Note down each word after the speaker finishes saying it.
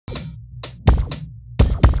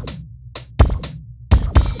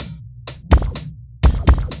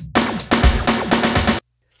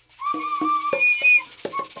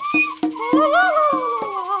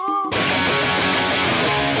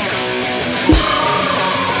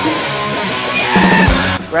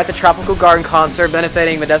We're at the Tropical Garden concert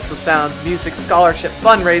benefiting Modesto Sound's Music Scholarship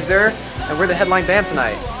Fundraiser, and we're the headline band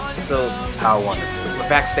tonight. So, how wonderful. We're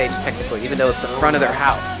backstage technically, even though it's the front of their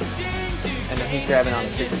house. And the heat grabbing on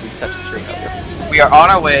the frequency is such a treat out here. We are on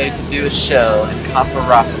our way to do a show in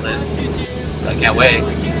Copperopolis. So I can't wait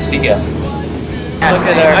to see ya. Look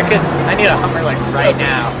at her. I need a Hummer like right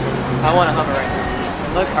now. I want a Hummer right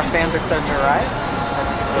now. Look, our fans are starting to arrive. As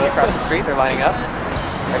you can see across the street, they're lining up.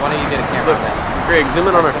 Like, why don't you get a camera on that? Greg, zoom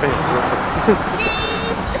in on our fans.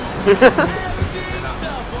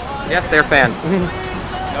 Yes, they're fans. No,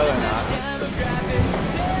 they're not.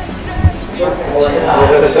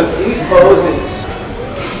 These poses.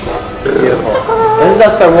 Beautiful. This is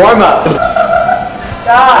just a warm up.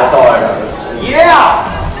 That's all I remember. Yeah!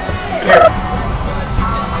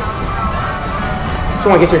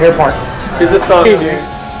 Come on, get your hair part. Here's this song.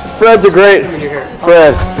 Fred's a great.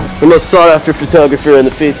 Fred, the most sought after photographer on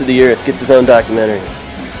the face of the earth, gets his own documentary.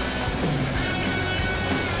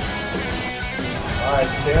 Alright,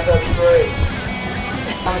 stand up straight.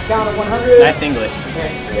 On the count of 100. Nice English.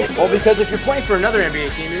 Well, because if you're playing for another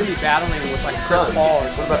NBA team, you're going to be battling with like Chris Paul or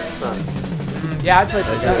something. What about the Sun? Yeah, I'd play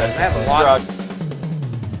for the Suns. I have a lot.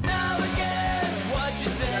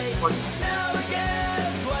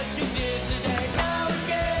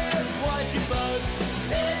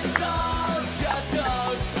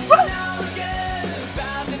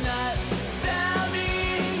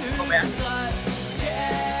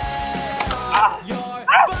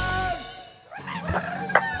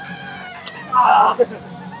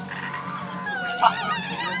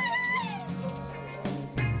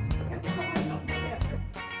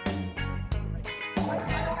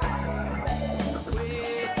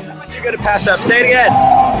 You're gonna pass up. Say it again.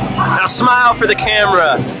 Now smile for the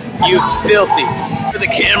camera, you filthy. For the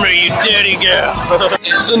camera, you dirty girl.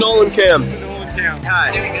 It's the Nolan cam.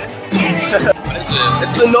 Hi. What is it?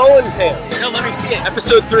 It's the Nolan cam. No, let me see it.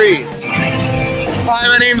 Episode 3. Hi,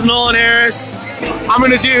 my name's Nolan Harris. I'm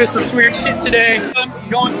gonna do some weird shit today. I'm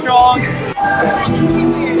going strong.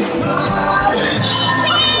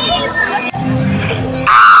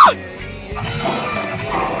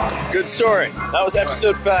 Good story. That was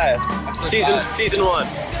episode 5. Season 1.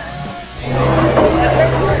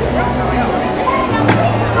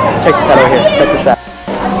 Check this out over here. Check this out.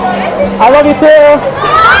 I love you too!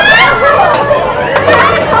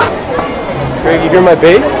 Greg, you hear my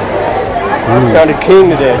bass? It sounded king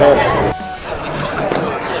today, huh?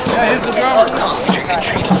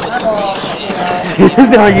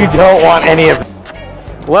 No, you don't want any of it.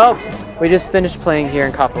 Well, we just finished playing here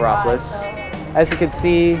in Copperopolis. As you can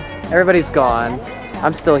see, everybody's gone.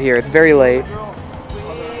 I'm still here. It's very late.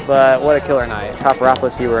 But what a killer night.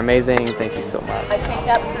 Copperopolis, you were amazing. Thank you so much. I picked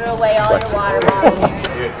up, threw away all your water bottles.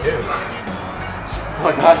 Oh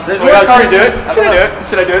my gosh, there's one car to do it. Should I do it?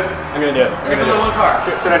 Should I do it? I'm gonna do it. I'm gonna do it. One car.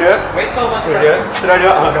 Should I do it? Wait till a bunch Should I do it? Should I do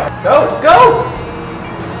it? Oh my god. Go!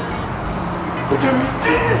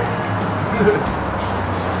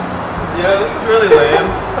 Yeah, this is really lame.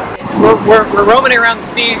 We're roaming around the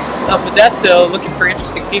streets of Modesto looking for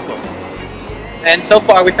interesting people. And so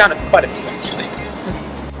far we found quite a few actually.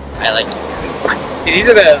 I like it. See, these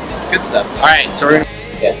are the good stuff. Alright, so we're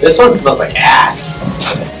gonna... Yeah, this one smells like ass.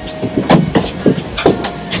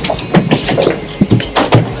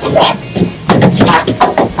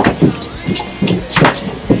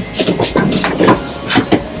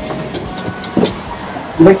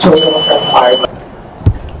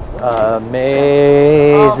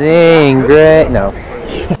 Amazing, great. No.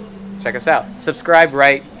 Check us out. Subscribe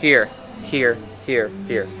right here.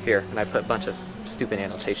 And I put a bunch of stupid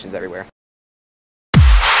annotations everywhere.